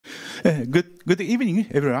Good evening,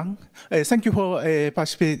 everyone. Thank you for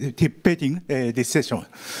participating this session.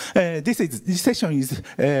 This session is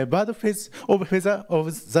bird phase of feather of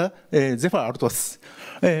the Zephyr RTOS.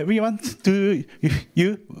 We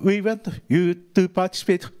want you to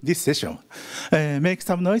participate this session. Make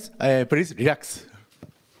some noise. Please relax.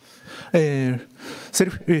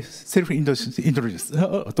 Self-introduce.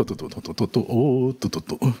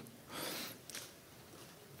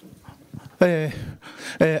 I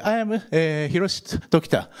am Hiroshi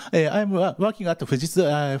Tokita. I am working at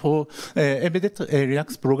Fujitsu for embedded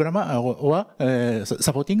Linux programmer or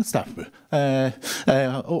supporting staff.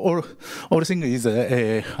 All thing is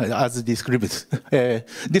as described.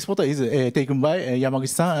 This photo is taken by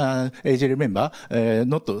Yamaguchi-san, AJ member.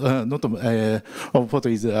 Not photo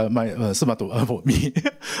is my smart for me.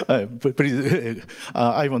 Please,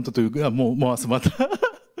 I want to do more smart.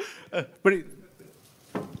 Please.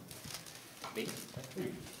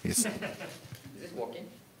 Yes. Is this working?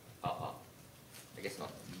 I guess not.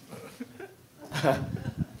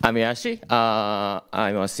 I'm Hiroshi.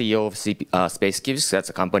 I'm a CEO of Space Gives. That's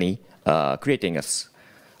a company creating a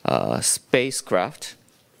spacecraft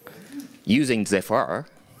using Zephyr.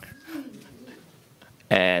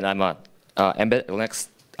 And I'm a embedded Linux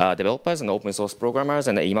developers and open source programmers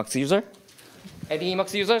and an Emacs user. Any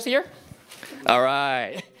Emacs users here? All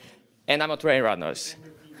right. And I'm a train runner.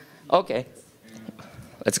 Okay.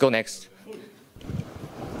 Let's go next.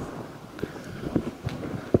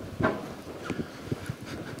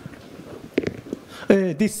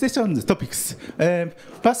 This session's topics.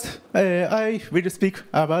 First, I will speak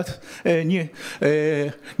about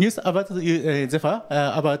news about Zephyr,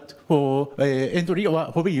 about for entry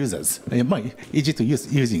or hobby users. Easy to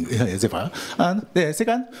use using Zephyr. And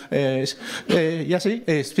second,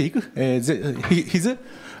 Yashi speak his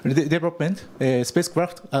development,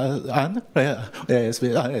 spacecraft, and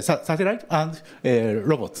satellite and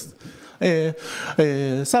robots. Third,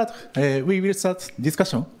 we will start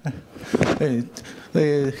discussion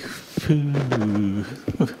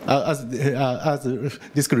as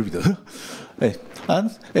described.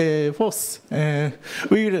 And fourth, I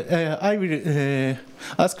will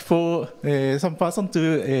ask for some person to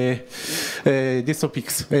these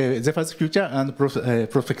topics, Zephyr's future and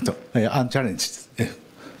prospect and challenges.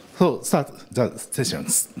 So start the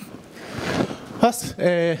sessions. First,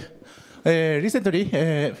 recently,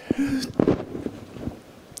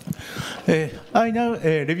 I now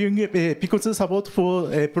reviewing Pico 2 support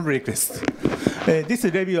for pull requests. This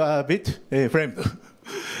review a bit framed,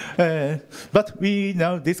 but we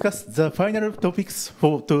now discuss the final topics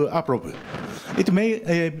to approve. It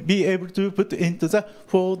may be able to put into the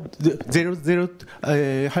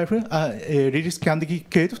 4.0.0 release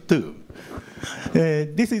candidate 2.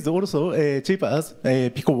 This is also cheap as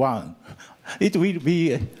Pico 1. It will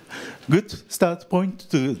be a good start point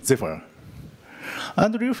to Zephyr.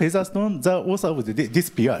 Andrew Featherstone, the author of this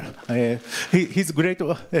PR, his great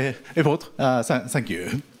effort. Thank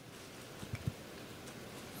you.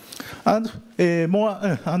 And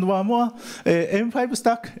one more, M5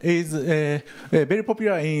 stack is very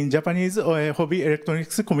popular in Japanese hobby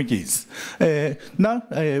electronics communities. Now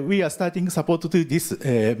we are starting support to this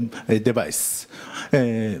device.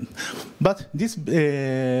 But this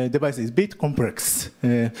device is a bit complex.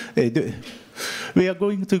 We are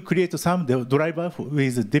going to create some driver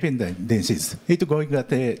with dependencies. It's going to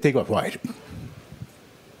take a while.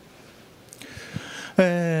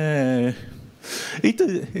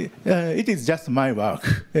 It is just my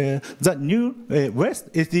work. The new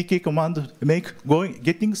West SDK command make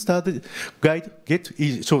getting started guide get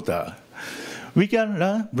shorter. We can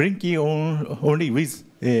run Blinky only with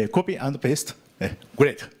copy and paste.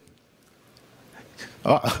 Great.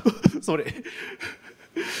 Sorry.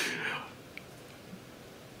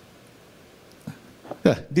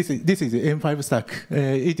 This is M5 stack.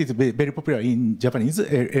 It is very popular in Japanese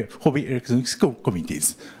hobby electronics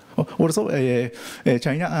communities. Also,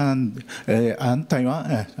 China and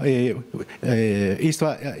Taiwan, East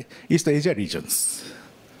Asia regions.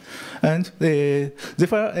 And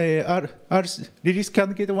Zephyr release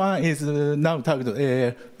candidate 1 is now tagged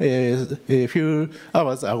a few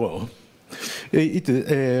hours ago.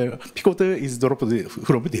 Pico 2 is dropped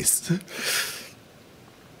from this.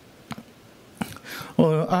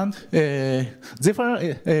 And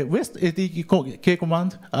Zephyr West SDK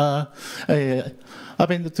command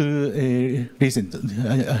happened to recent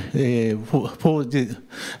for the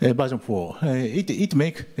version 4. It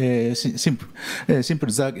make simple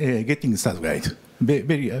the getting started guide.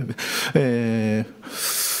 Very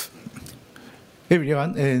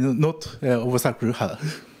everyone not obstacle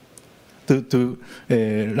to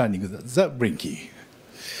running the Blinky.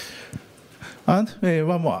 And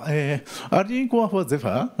one more, Arduino core for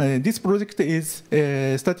Zephyr. This project is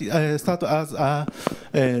started as a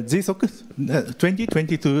ZSOC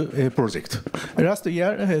 2022 project. Last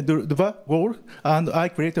year, the goal, and I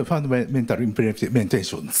created fundamental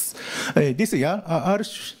implementations. This year,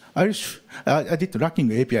 I did tracking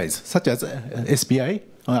APIs such as SPI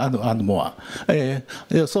and more.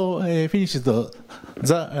 So finished the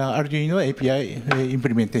Arduino API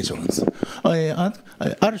implementations. And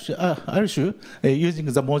Arshu using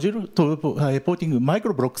the module to porting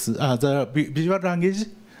microblocks, the visual language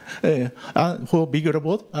for bigger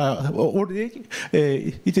board. Already,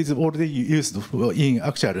 it is already used in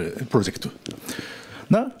actual project.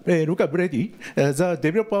 Now, look at Brady, the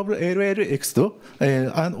developer of LLX,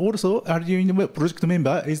 and also Arduino project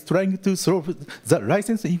member is trying to solve the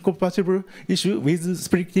license incompatible issue with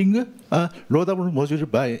splitting a loadable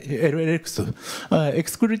module by LLX,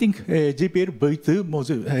 excluding GPL v2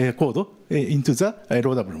 module code into the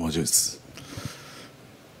loadable modules.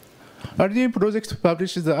 Arduino project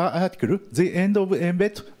published the article, "The End of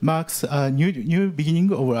Embed Marks a New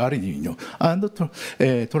Beginning of Arduino and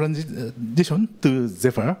Transition to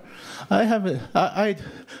Zephyr." I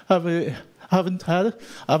haven't heard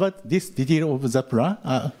about this detail of the plan,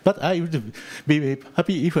 but I would be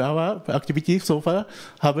happy if our activities so far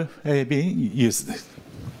have been used.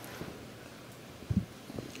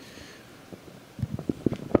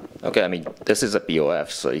 Okay, I mean, this is a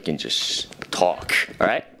BoF, so you can just talk, all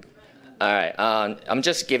right? All right, I'm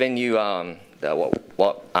just giving you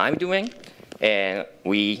what I'm doing, and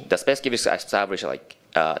the space give is established like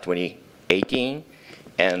 2018,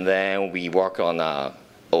 and then we work on,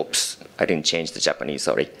 oops, I didn't change the Japanese,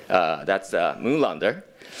 sorry. That's the Moonlander,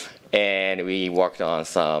 and we worked on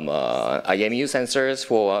some IMU sensors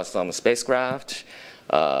for some spacecraft.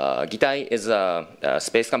 Gitai is a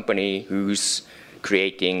space company who's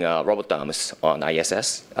creating robot arms on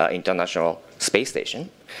ISS, International Space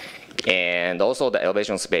Station. And also the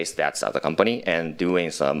elevation space, that's other company, and doing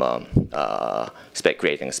some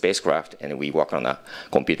creating a spacecraft, and we work on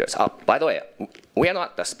computers. By the way, we are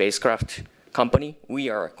not the spacecraft company, we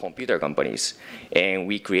are computer companies, and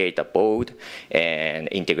we create a board and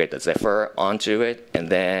integrate the Zephyr onto it, and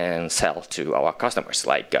then sell to our customers,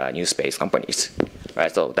 like new space companies.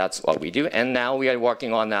 Right, so that's what we do, and now we are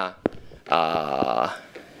working on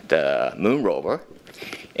the moon rover,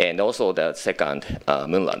 and also the second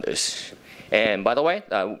Moonlanders. And by the way,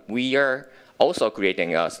 we are also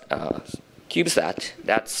creating a CubeSat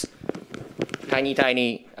that's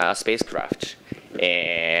tiny spacecraft.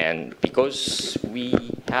 And because we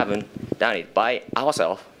haven't done it by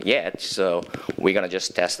ourselves yet, so we're gonna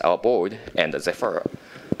just test our board and the Zephyr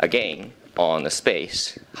again on the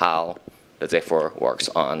space, how the Zephyr works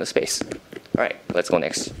on the space. All right, let's go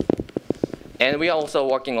next. And we are also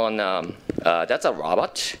working on, that's a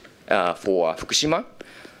robot for Fukushima.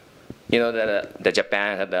 You know that the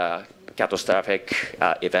Japan had a catastrophic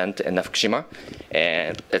event in Fukushima,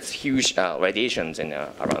 and it's huge radiations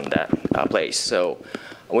around that place. So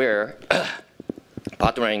we're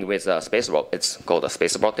partnering with it's called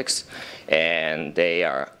Space Robotics, and they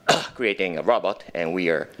are creating a robot, and we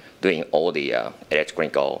are doing all the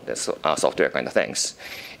electrical, software kind of things.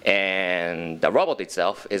 And the robot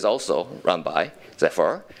itself is also run by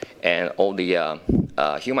Zephyr, and all the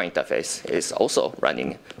human interface is also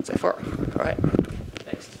running Zephyr. All right,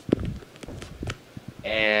 next.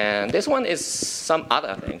 And this one is some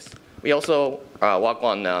other things. We also work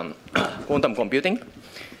on quantum computing.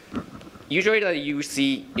 Usually, you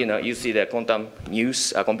see the quantum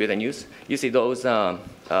news, computer news. You see those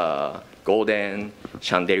golden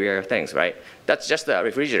chandelier things, right? That's just a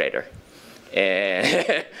refrigerator. And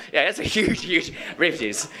yeah, that's a huge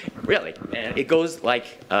refrigerator, really. And it goes like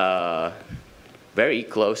very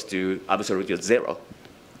close to absolute zero.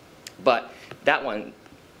 But that one,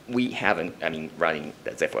 we haven't, running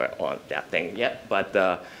the Zephyr on that thing yet. But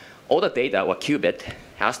all the data or qubit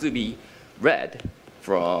has to be read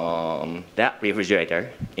from that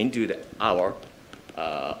refrigerator into our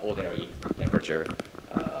ordinary temperature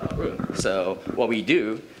room. So what we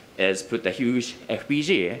do is put a huge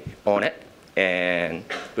FPGA on it and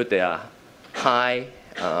put the high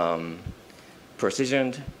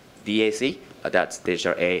precision DAC, that's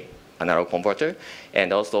digital A analog converter,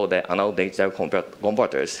 and also the analog digital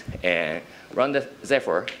converters, and run the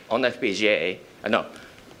Zephyr on the FPGA.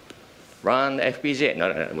 Run the FPGA.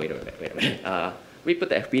 No, wait a minute. We put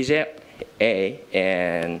the FPGA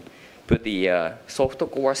and put the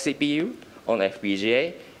soft-core CPU on the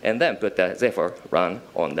FPGA, and then put the Zephyr run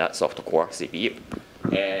on that soft-core CPU.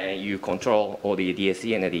 And you control all the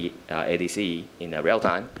DAC and the ADC in real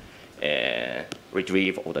time, and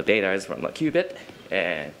retrieve all the data from a qubit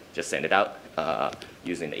and just send it out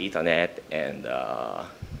using the Ethernet and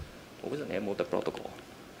what was the name of the protocol?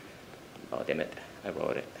 Oh, damn it, I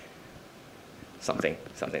wrote it. Something,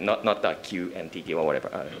 not the QMTQ or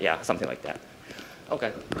whatever. Yeah, something like that.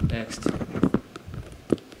 Okay, next.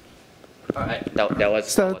 All right, that was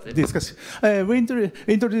Start discussion. We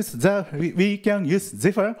introduced that we can use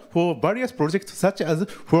Zephyr for various projects such as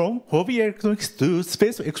from hobby electronics to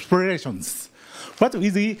space explorations. What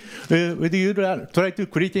would you try to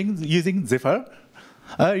create using Zephyr?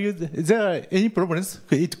 Is there any problems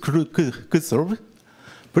it could solve?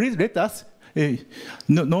 Please let us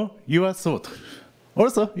know your thought.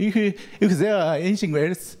 Also, if there are anything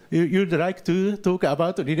else you'd like to talk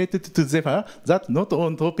about related to Zephyr that's not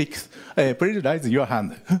on topics, please raise your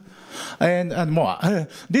hand. And more.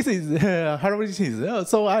 This is Halloween season,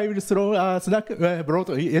 so I will throw a snack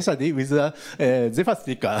brought yesterday with a Zephyr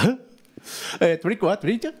sticker. Trick or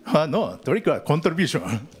treat? No, trick or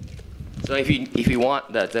contribution. So if you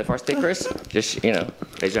want the Zephyr stickers, just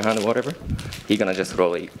raise your hand or whatever. He's gonna just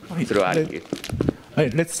throw at you.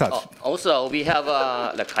 Let's start. Also, we have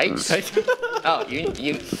the kites. Oh,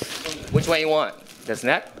 you which one you want? The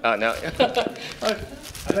snack? Oh no. I have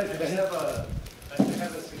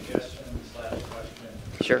a suggestion/question.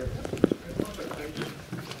 Sure.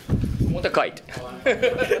 Want a kite?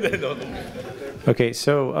 Okay,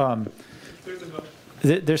 so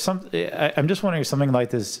there's some. I'm just wondering if something like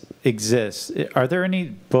this exists. Are there any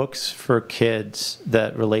books for kids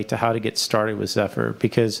that relate to how to get started with Zephyr?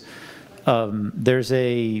 Because there's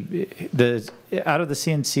out of the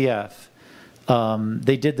CNCF,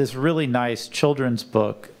 they did this really nice children's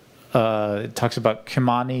book. It talks about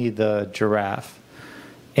Kimani the giraffe,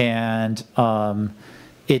 and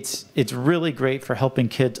it's really great for helping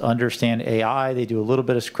kids understand AI. They do a little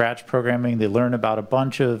bit of Scratch programming. They learn about a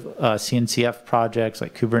bunch of CNCF projects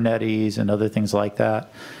like Kubernetes and other things like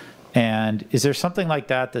that. And is there something like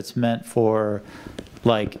that that's meant for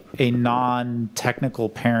like a non-technical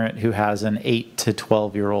parent who has an 8 to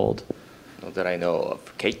 12-year-old? Not that I know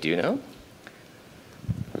of. Kate, do you know?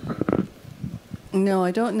 No, I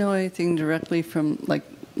don't know anything directly from like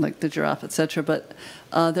the giraffe, etc. But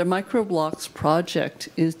their microblocks project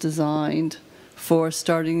is designed for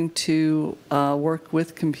starting to work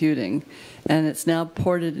with computing, and it's now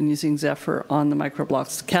ported and using Zephyr on the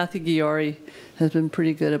microblocks. Kathy Giori has been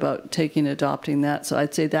pretty good about adopting that, so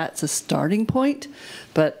I'd say that's a starting point,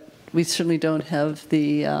 but we certainly don't have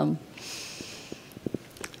the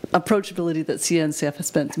approachability that CNCF has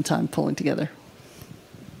spent some time pulling together.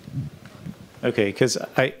 Okay, because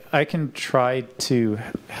I can try to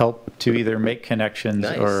help to either make connections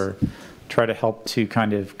or try to help to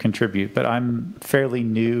kind of contribute, but I'm fairly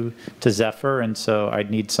new to Zephyr, and so I'd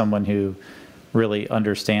need someone who really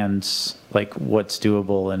understands like what's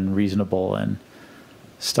doable and reasonable and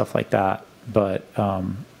stuff like that. But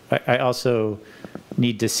I also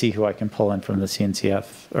need to see who I can pull in from the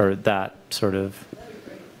CNCF or that sort of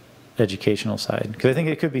educational side, because I think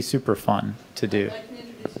it could be super fun to do. I can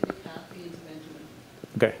introduce you to Kathy and to Benjamin.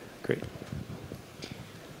 Okay, great.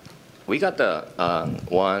 We got the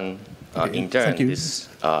one intern this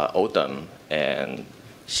autumn, and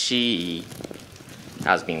she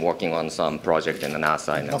has been working on some project in the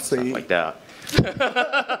NASA and stuff like that.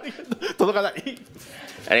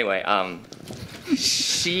 Anyway,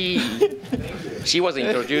 she was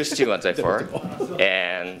introduced to Zephyr,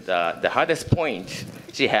 and the hardest point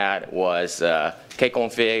she had was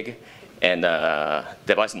kconfig and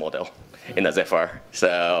device model in the Zephyr.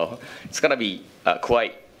 So it's gonna be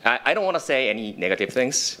quite. I don't want to say any negative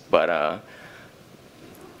things, but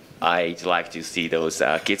I'd like to see those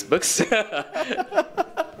kids' books.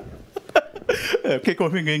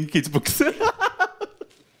 Kconfig in kids' books.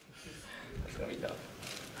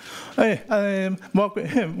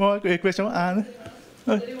 More question?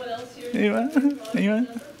 Anyone else here? Anyone?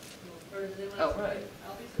 Oh, right.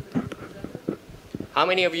 How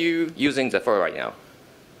many of you using Zephyr right now?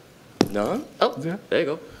 None? Oh, there you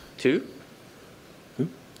go. 2?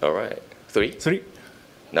 All right. 3? 3.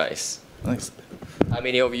 Nice. Nice. How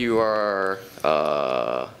many of you are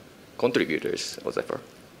contributors of Zephyr?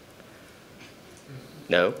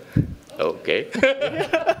 No? Okay.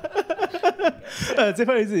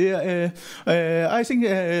 Zephyr is, I think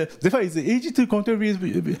Zephyr is easy to contribute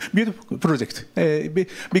project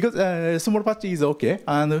because small patch is okay,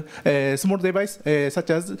 and small device such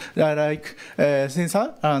as like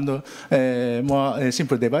sensor and more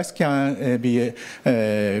simple device can be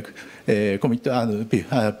commit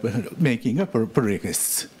and making a pull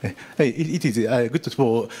requests. It is good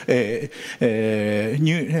for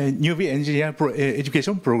newbie engineer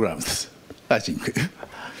education programs, I think.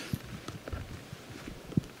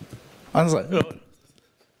 Answer.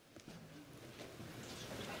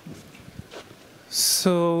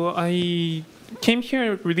 So I came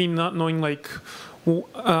here really not knowing, like,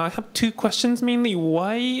 I have two questions mainly.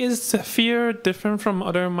 Why is Zephyr different from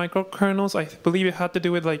other microkernels? I believe it had to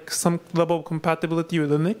do with like some level of compatibility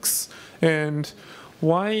with Linux. And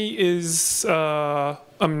why is,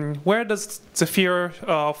 where does Zephyr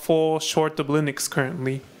fall short of Linux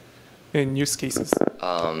currently in use cases?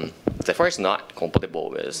 Zephyr is not compatible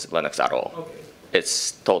with Linux at all. Okay.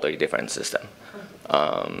 It's totally different system.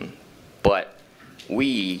 But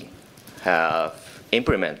we have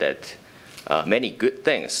implemented many good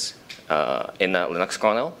things in the Linux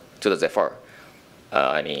kernel to the Zephyr.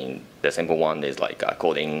 I mean, the simple one is like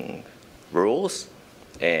coding rules.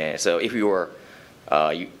 And so if you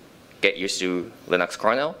get used to Linux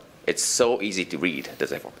kernel, it's so easy to read the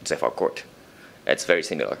Zephyr code. It's very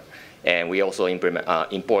similar. And we also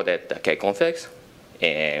imported the kconfigs,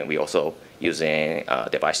 and we also using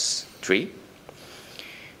device tree.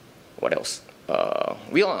 What else?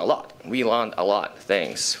 We learned a lot. We learned a lot of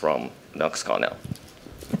things from Linux kernel.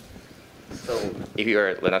 So if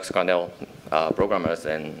you're Linux kernel programmers,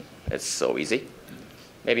 then it's so easy.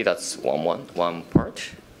 Maybe that's one part.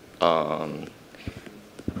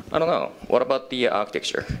 I don't know. What about the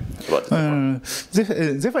architecture?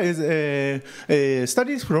 Zephyr is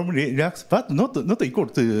studies from React, but not equal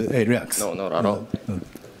to React. No, not at all.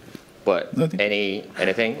 But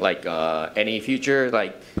anything like any future,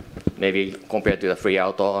 like maybe compared to the free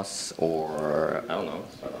RTOS or I don't know,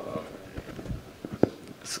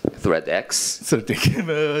 ThreadX.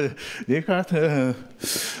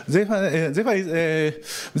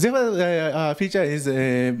 Zephyr feature is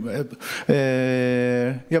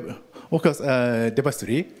of course, device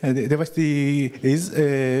tree. Device tree is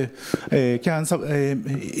can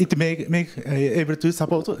it make able to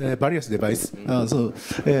support various devices. So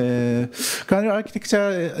kernel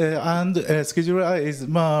architecture and scheduler is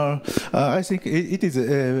more. I think it is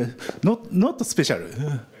not special.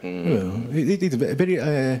 It is very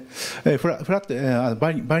flat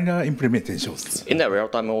binary implementations. In the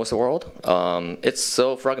real-time OS world, it's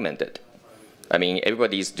so fragmented. I mean,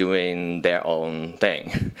 everybody's doing their own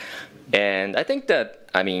thing. And I think that,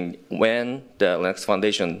 I mean, when the Linux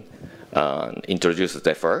Foundation introduced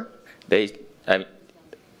Zephyr,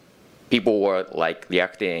 people were like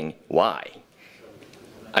reacting, why?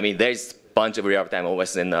 I mean, there's a bunch of real-time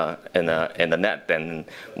OS in the net, then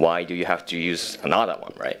why do you have to use another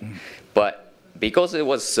one, right? But because it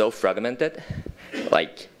was so fragmented,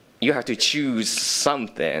 like, you have to choose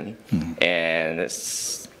something, and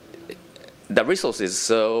the resource is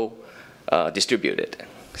so distributed.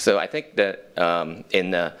 So I think that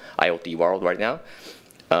in the IoT world right now,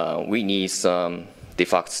 we need some de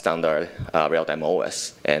facto standard real-time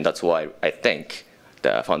OS, and that's why I think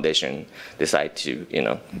the foundation decided to,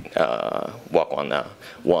 work on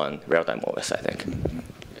one real-time OS. I think.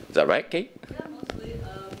 Is that right, Kate? Yeah, mostly.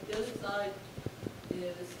 The other side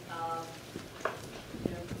is,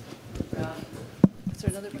 is there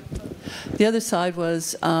another microphone? The other side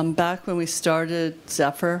was back when we started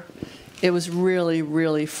Zephyr. It was really,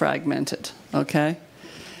 really fragmented, okay?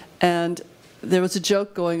 And there was a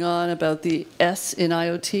joke going on about the S in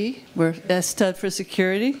IoT, where S stood for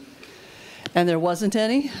security, and there wasn't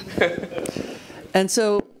any. And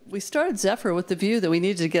so we started Zephyr with the view that we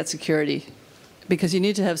needed to get security, because you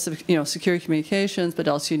need to have secure communications, but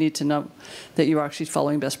also you need to know that you're actually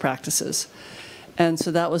following best practices. And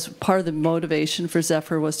so that was part of the motivation for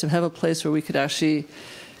Zephyr, was to have a place where we could actually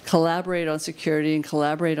collaborate on security and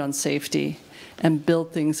collaborate on safety and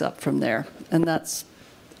build things up from there. And it's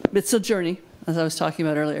a journey, as I was talking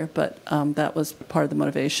about earlier, but that was part of the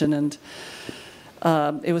motivation. And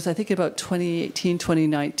it was, I think, about 2018,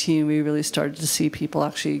 2019, we really started to see people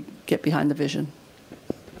actually get behind the vision.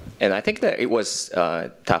 And I think that it was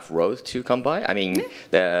a tough road to come by. I mean,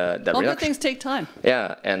 the all good things take time.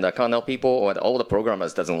 Yeah, and the kernel people or all the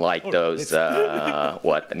programmers doesn't like those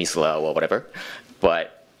MISLA or whatever.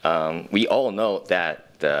 But we all know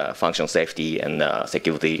that the functional safety and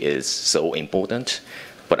security is so important,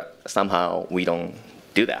 but somehow we don't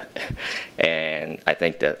do that. And I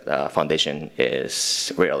think that the foundation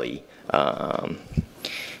is really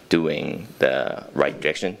doing the right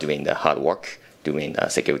direction, doing the hard work, doing the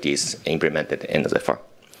securities implemented in the Zephyr.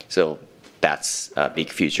 So that's a big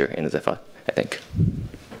future in the Zephyr, I think.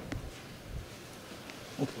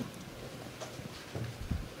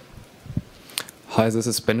 Hi, this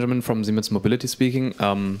is Benjamin from Siemens Mobility speaking.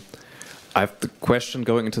 I have the question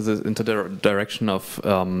going into the direction of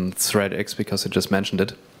ThreadX because you just mentioned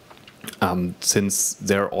it. Since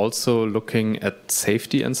they're also looking at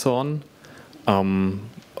safety and so on,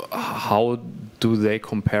 how do they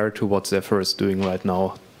compare to what Zephyr is doing right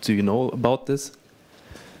now? Do you know about this?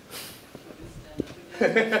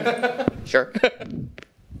 Sure.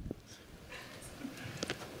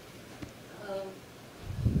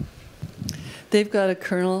 They've got a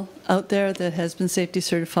kernel out there that has been safety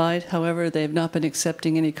certified. However, they've not been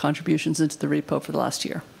accepting any contributions into the repo for the last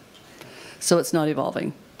year. So it's not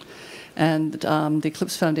evolving. And the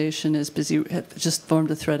Eclipse Foundation is busy, just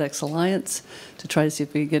formed a ThreadX Alliance to try to see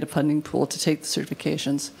if we can get a funding pool to take the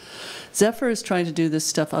certifications. Zephyr is trying to do this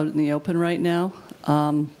stuff out in the open right now.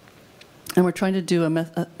 And we're trying to do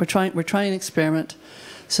we're trying an experiment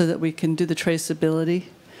so that we can do the traceability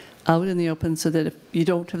out in the open so that if you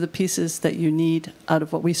don't have the pieces that you need out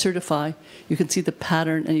of what we certify, you can see the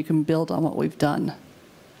pattern and you can build on what we've done.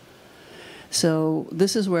 So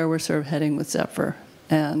this is where we're sort of heading with Zephyr.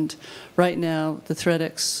 And right now, the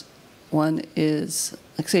ThreadX one is,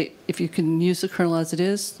 like say, if you can use the kernel as it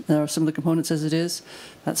is, or some of the components as it is,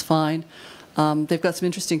 that's fine. They've got some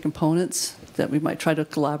interesting components that we might try to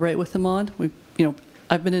collaborate with them on.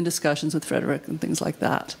 I've been in discussions with Frederick and things like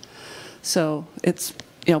that. So it's,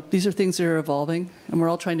 these are things that are evolving, and we're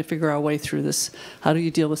all trying to figure our way through this. How do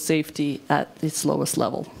you deal with safety at its lowest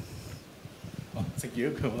level? Oh, thank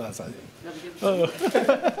you.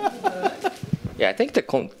 Yeah, I think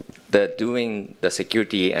the doing the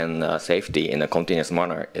security and safety in a continuous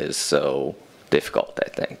manner is so difficult, I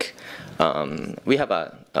think. We have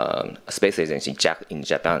a space agency in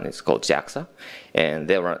Japan, it's called JAXA, and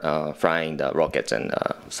they were flying the rockets and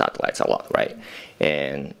satellites a lot, right?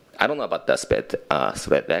 And I don't know about the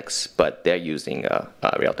SpaceX, but they're using a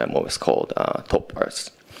real-time OS called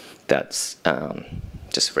TOPRs. That's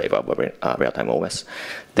just flavor of real-time OS.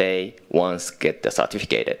 They once get the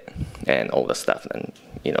certificate and all the stuff, and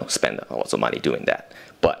spend lots of money doing that.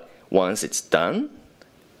 But once it's done,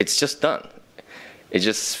 it's just done. It's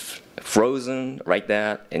just frozen like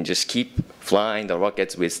that, and just keep flying the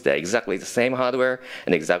rockets with exactly the same hardware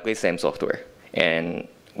and exactly the same software. And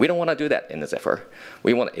we don't want to do that in the Zephyr.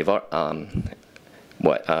 We want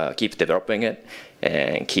to keep developing it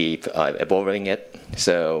and keep evolving it.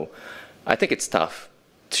 So I think it's tough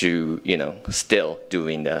to still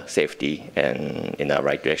doing the safety and in the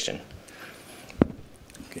right direction.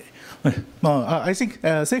 Okay. I think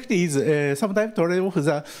safety is sometimes trade-off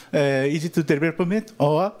the easy to development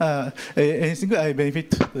or anything I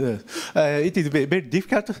benefit. It is very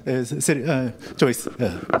difficult choice.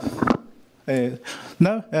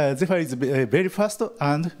 Now, Zephyr is very fast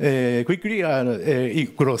and quickly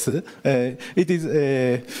grows. It is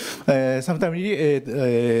sometimes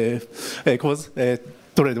cause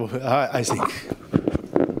trade-off, I think.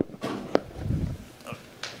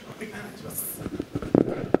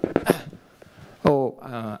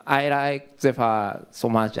 I like Zephyr so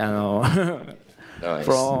much. Nice.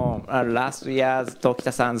 From last year's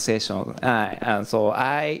Tokita-san session, so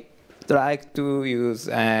I like to use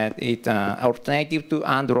it alternative to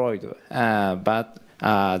Android, but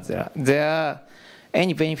there are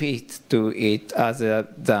any benefit to it other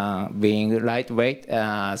than being lightweight.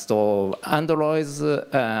 So Android's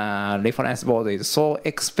reference board is so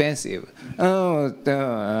expensive. And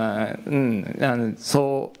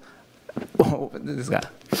so this guy.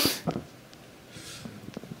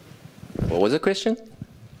 What was the question?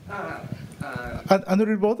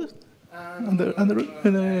 Android board?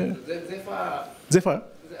 Zephyr.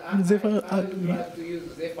 Zephyr. I would like to use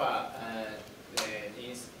Zephyr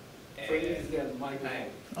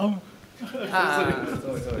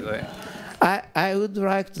I would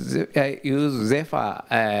like to use Zephyr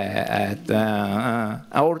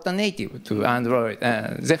alternative to Android.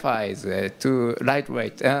 Zephyr is too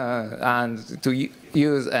lightweight and to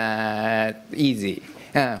use easy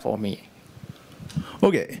for me.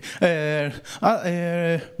 Okay.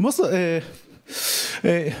 Most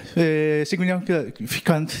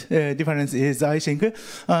significant difference is, I think,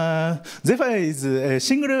 Zephyr is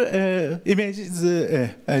single images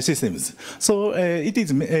systems. So it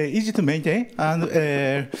is easy to maintain and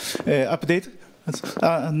update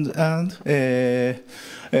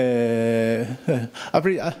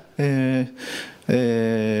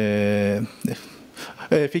and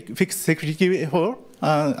fix security for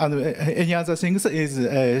and any other things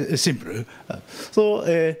is simple. So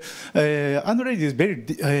Android is very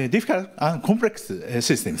difficult and complex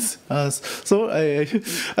systems. So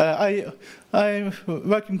I'm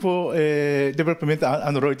working for development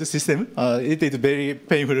Android system. It is very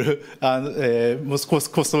painful and most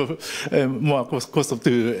cost to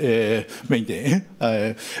maintain.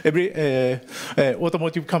 Every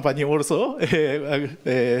automotive company also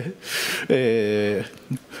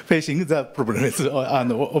facing the problems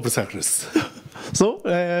and obstacles. So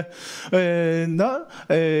now.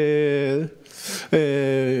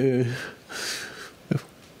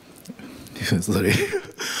 Sorry.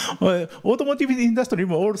 Automotive industry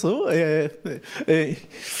also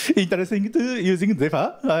interesting to using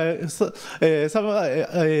Zephyr.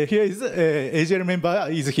 Here is AGL member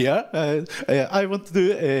is here. I want to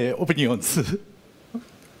do opinions.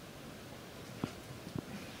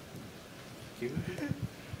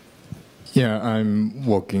 Yeah, I'm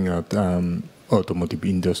working at automotive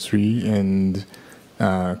industry, and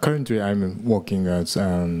currently I'm working as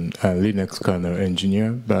a Linux kernel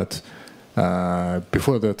engineer, but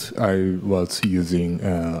before that, I was using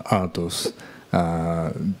RTOS.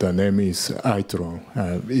 The name is Itron.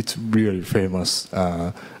 It's really famous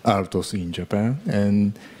RTOS in Japan.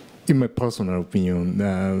 And in my personal opinion,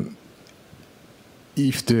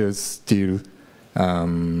 if there's still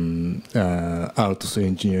RTOS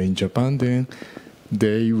engineer in Japan, then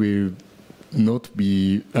they will not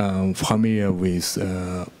be familiar with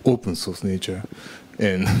open source nature.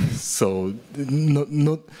 And so not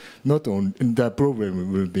only the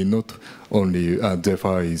problem will be not only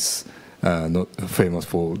Zephyr is not famous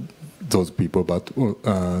for those people, but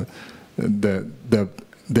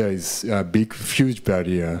there is a big, huge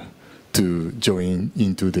barrier to join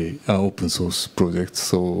into the open source project.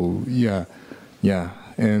 So yeah,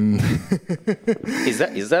 and is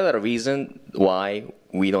that a reason why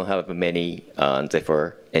we don't have many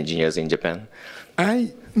Zephyr engineers in Japan?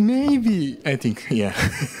 I think, yeah.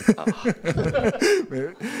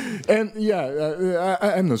 And yeah,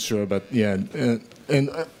 I'm not sure, but yeah. And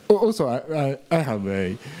also, I have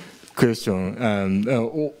a question.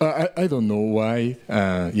 I don't know why,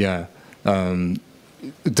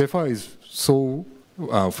 Zephyr is so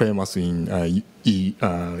famous in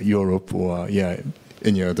Europe or,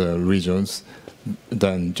 any other regions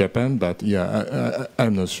than Japan, but yeah,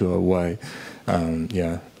 I'm not sure why, in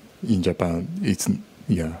Japan, it's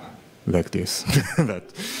like this.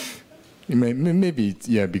 But maybe it's,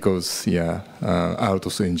 because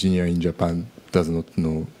RTOS engineer in Japan does not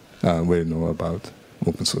know know about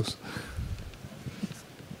open source.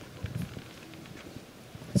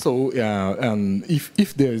 So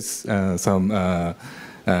if there's some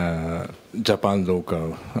Japan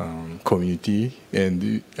local community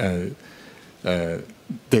and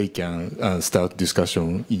they can start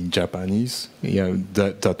discussion in Japanese,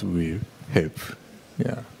 that will help.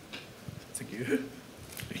 Yeah. Thank you.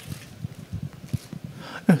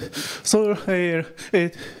 So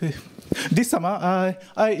this summer,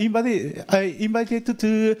 I invited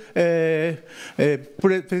to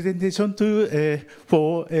presentation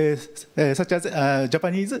for such as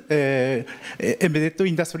Japanese embedded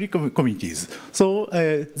industry communities. So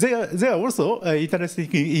they are also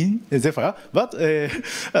interested in Zephyr, but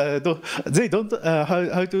they don't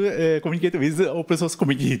how to communicate with open source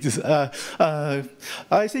communities.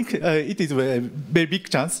 I think it is a very big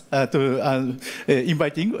chance to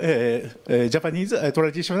inviting Japanese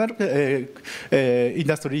traditional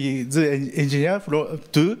industry engineer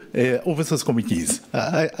to open source communities.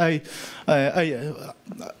 I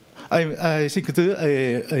think to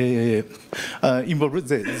involve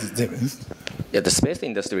them. Yeah, the space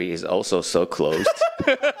industry is also so closed.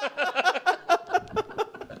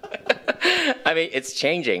 I mean, it's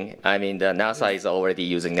changing. I mean, the NASA is already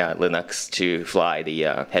using Linux to fly the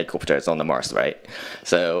helicopters on the Mars, right?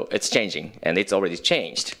 So it's changing, and it's already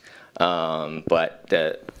changed. But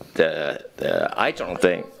the Itron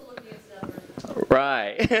thing,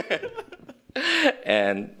 right?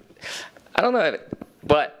 And I don't know,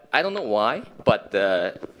 but I don't know why. But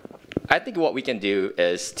I think what we can do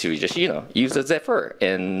is to just use the Zephyr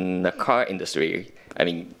in the car industry. I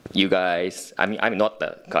mean, you guys. I mean, I'm not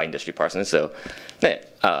the car industry person, so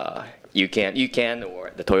you can,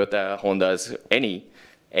 or the Toyota, Hondas,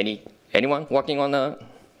 anyone working on the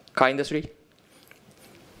car industry.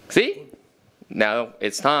 See, now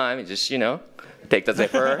it's time. Just take the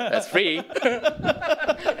Zephyr. That's free,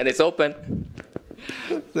 and it's open.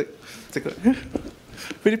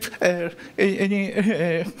 Philip,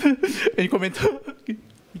 any comment? You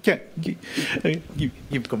can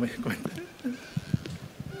give comment.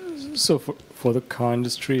 So for the car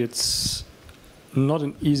industry, it's not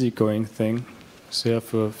an easygoing thing. So you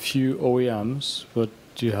have a few OEMs, but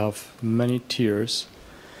you have many tiers.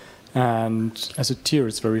 And as a tier,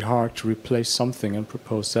 it's very hard to replace something and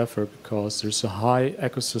propose Zephyr because there's a high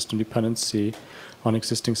ecosystem dependency on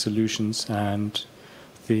existing solutions, and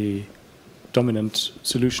the dominant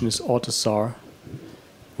solution is AUTOSAR,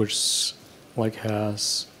 which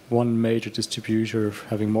has one major distributor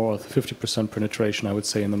having more than 50% penetration, I would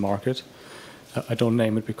say, in the market. I don't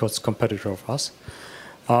name it because it's a competitor of us.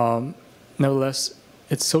 Nevertheless,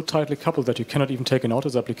 it's so tightly coupled that you cannot even take an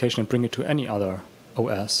AUTOS application and bring it to any other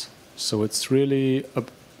OS. So it's really a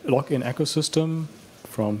lock-in ecosystem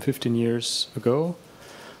from 15 years ago,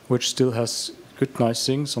 which still has good, nice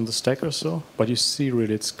things on the stack or so, but you see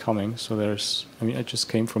really it's coming. So I just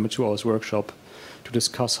came from a 2-hour workshop to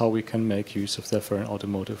discuss how we can make use of Zephyr in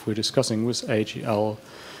automotive. We're discussing with AGL,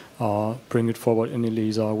 bring it forward in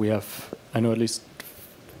ELISA. We have, I know at least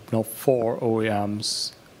 4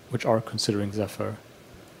 OEMs which are considering Zephyr.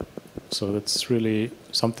 So that's really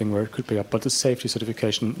something where it could be up. But the safety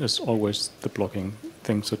certification is always the blocking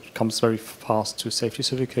thing. So it comes very fast to safety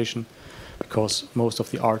certification because most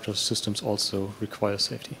of the RTOS systems also require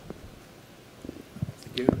safety.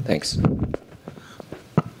 Thank you. Thanks.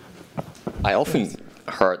 I often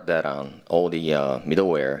heard that all the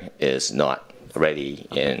middleware is not ready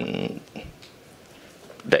in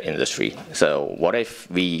the industry. So what if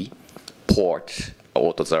we port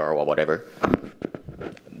AUTOSAR or whatever,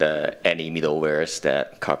 any middlewares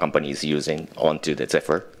that car companies using onto the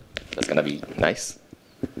Zephyr? That's gonna be nice.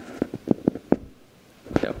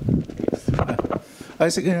 Yeah. I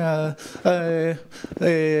think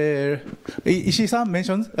Ishii-san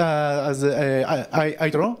mentioned as I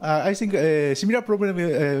don't know. I think similar problem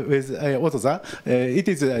with AUTOSAR. It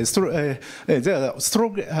is they are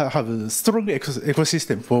strong have strong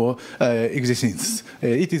ecosystem for existing.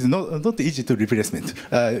 It is not easy to replacement.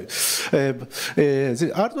 The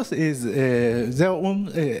RTOS is their own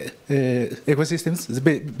ecosystems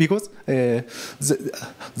because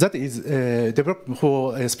that is developed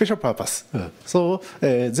for a special purpose. So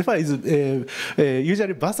Zephyr is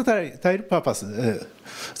usually versatile purpose.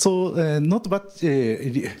 So not much,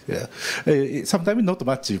 sometimes not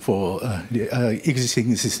much for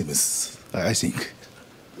existing systems, I think.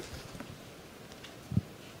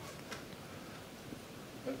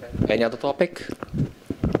 Any other topic?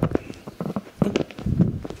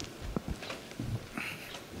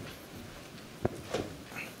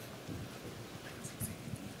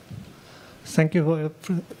 Thank you for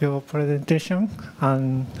your presentation.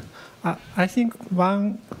 And I think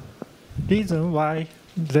one reason why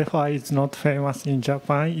Zephyr is not famous in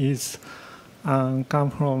Japan is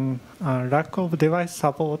come from lack of device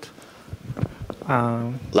support.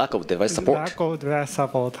 Lack of device support? Lack of device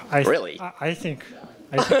support. Really? I think.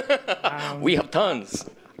 We have tons.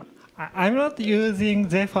 I'm not using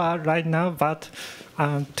Zephyr right now, but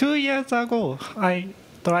 2 years ago, I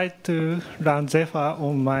tried to run Zephyr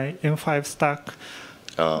on my M5 stack.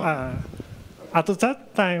 At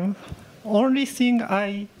that time, only thing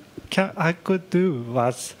I could do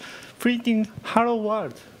was printing "Hello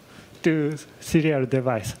World" to serial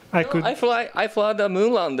device. I flew the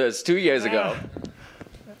Moonlanders 2 years ago.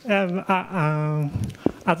 And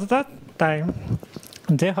at that time,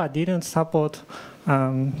 Zephyr didn't support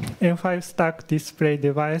M5 stack display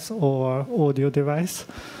device or audio device,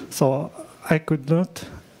 so I could not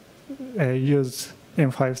use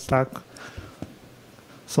M5 stack.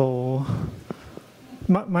 So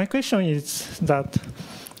my question is that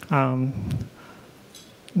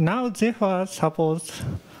now Zephyr supports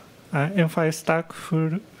M5 stack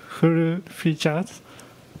full features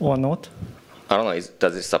or not? I don't know.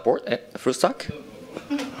 Does it support full stack?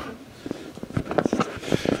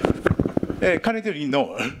 Currently,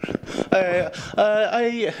 no.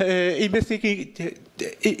 I investigating to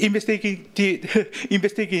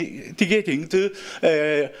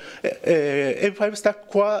M5 stack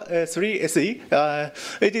Core 3 SE.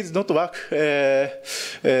 It is not work.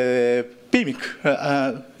 PMIC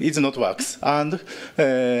is not works, and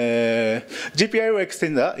GPIO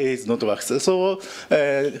extender is not works. So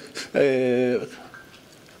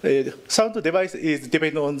sound device is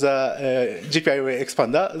depend on the GPIO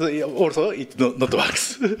expander. Also, it not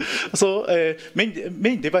works. So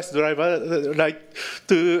main device driver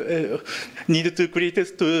need to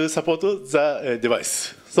create to support the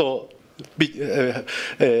device. So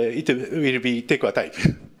it will be take a time.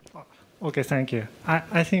 Okay, thank you.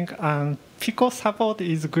 I think Pico support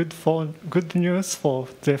is good news for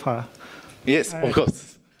Zephyr. Yes, of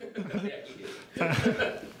course.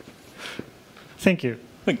 Thank you.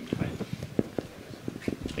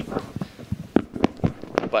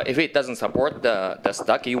 But But if it doesn't support the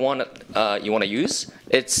stack you want to use,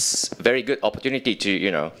 it's very good opportunity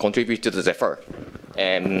to contribute to the Zephyr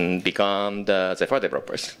and become the Zephyr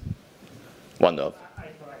developers. One of.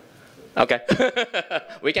 Okay,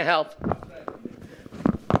 we can help.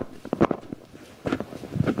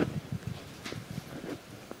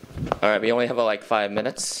 All right, we only have like 5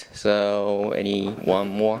 minutes, so one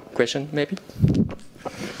more question maybe?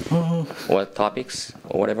 What topics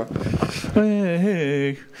or whatever?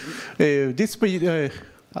 This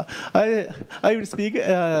I will speak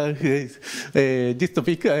this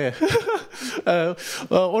topic.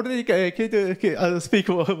 Already can speak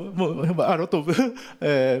a lot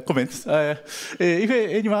of comments. If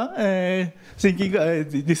anyone thinking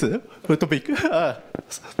this topic,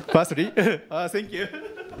 firstly, thank you.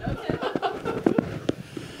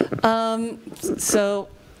 So,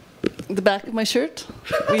 the back of my shirt,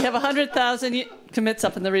 we have 100,000 commits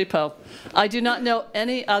up in the repo. I do not know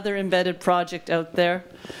any other embedded project out there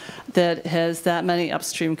that has that many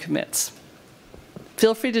upstream commits.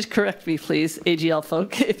 Feel free to correct me, please, AGL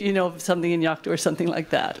folk, if you know of something in Yocto or something like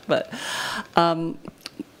that. But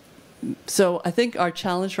so I think our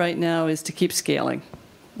challenge right now is to keep scaling,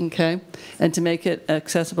 okay, and to make it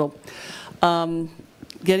accessible.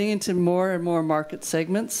 Getting into more and more market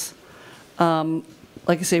segments.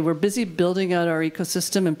 Like I say, we're busy building out our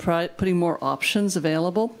ecosystem and putting more options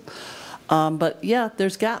available. But yeah,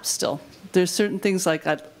 there's gaps still. There's certain things like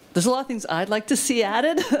there's a lot of things I'd like to see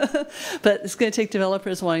added, but it's going to take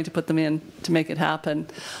developers wanting to put them in to make it happen.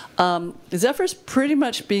 Zephyr's pretty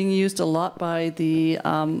much being used a lot by the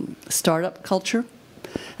startup culture.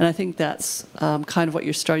 And I think that's kind of what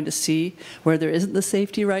you're starting to see, where there isn't the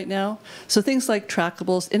safety right now. So things like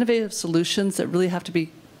trackables, innovative solutions that really have to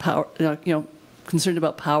be concerned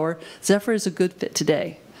about power. Zephyr is a good fit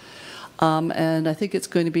today. And I think it's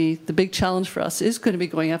going to be, the big challenge for us is going to be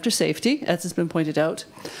going after safety, as has been pointed out.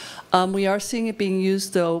 We are seeing it being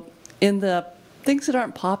used, though, in the things that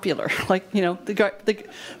aren't popular, like, the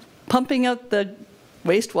pumping out the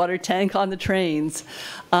wastewater tank on the trains,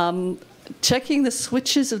 checking the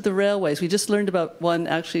switches of the railways. We just learned about one,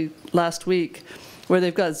 actually, last week, where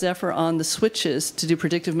they've got Zephyr on the switches to do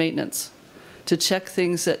predictive maintenance, to check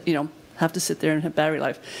things that, have to sit there and have battery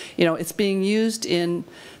life. It's being used in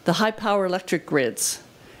the high-power electric grids,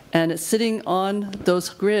 and it's sitting on those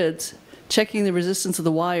grids, checking the resistance of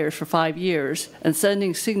the wires for 5 years and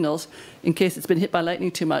sending signals in case it's been hit by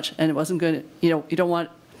lightning too much and it wasn't going to, you don't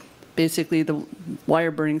want basically the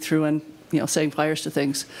wire burning through and, setting fires to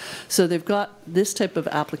things. So they've got this type of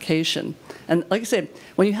application. And like I said,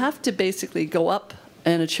 when you have to basically go up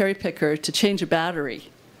in a cherry picker to change a battery,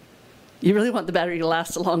 you really want the battery to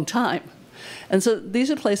last a long time. And so these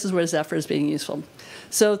are places where Zephyr is being useful.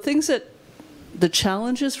 So things that the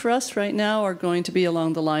challenges for us right now are going to be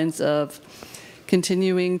along the lines of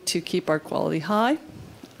continuing to keep our quality high,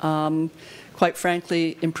 quite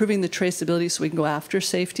frankly, improving the traceability so we can go after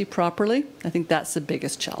safety properly. I think that's the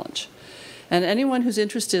biggest challenge. And anyone who's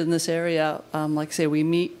interested in this area, like I say, we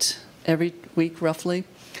meet every week roughly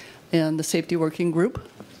in the safety working group.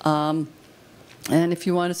 And if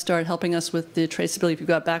you want to start helping us with the traceability, if you've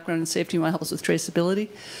got background in safety, you want to help us with traceability,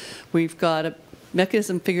 we've got a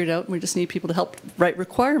mechanism figured out, and we just need people to help write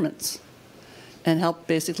requirements and help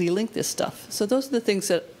basically link this stuff. So those are the things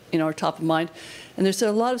that are top of mind. And there's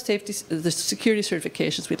a lot of the security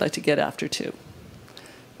certifications we'd like to get after too.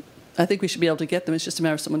 I think we should be able to get them. It's just a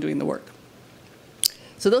matter of someone doing the work.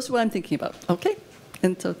 So those are what I'm thinking about. Okay,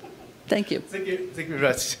 and so thank you. Thank you very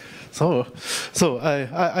much. So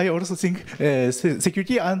I also think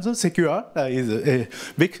security and secure is a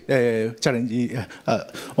big challenge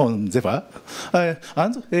on Zephyr.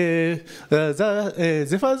 And the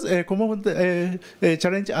Zephyr's common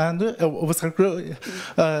challenge and obstacle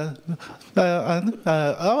and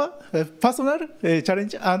our personal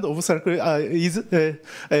challenge and obstacle is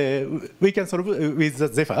we can solve with the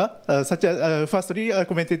Zephyr, such as firstly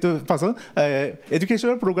commented person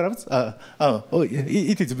educational programs.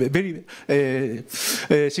 It is very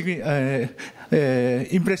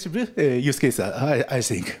impressive use case, I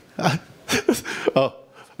think. Oh,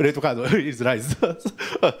 red card is raised.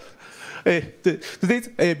 Today's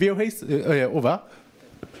BoF is over.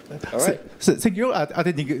 All right. Thank you for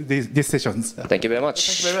attending these sessions. Thank you very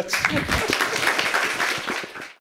much. Thank you very much.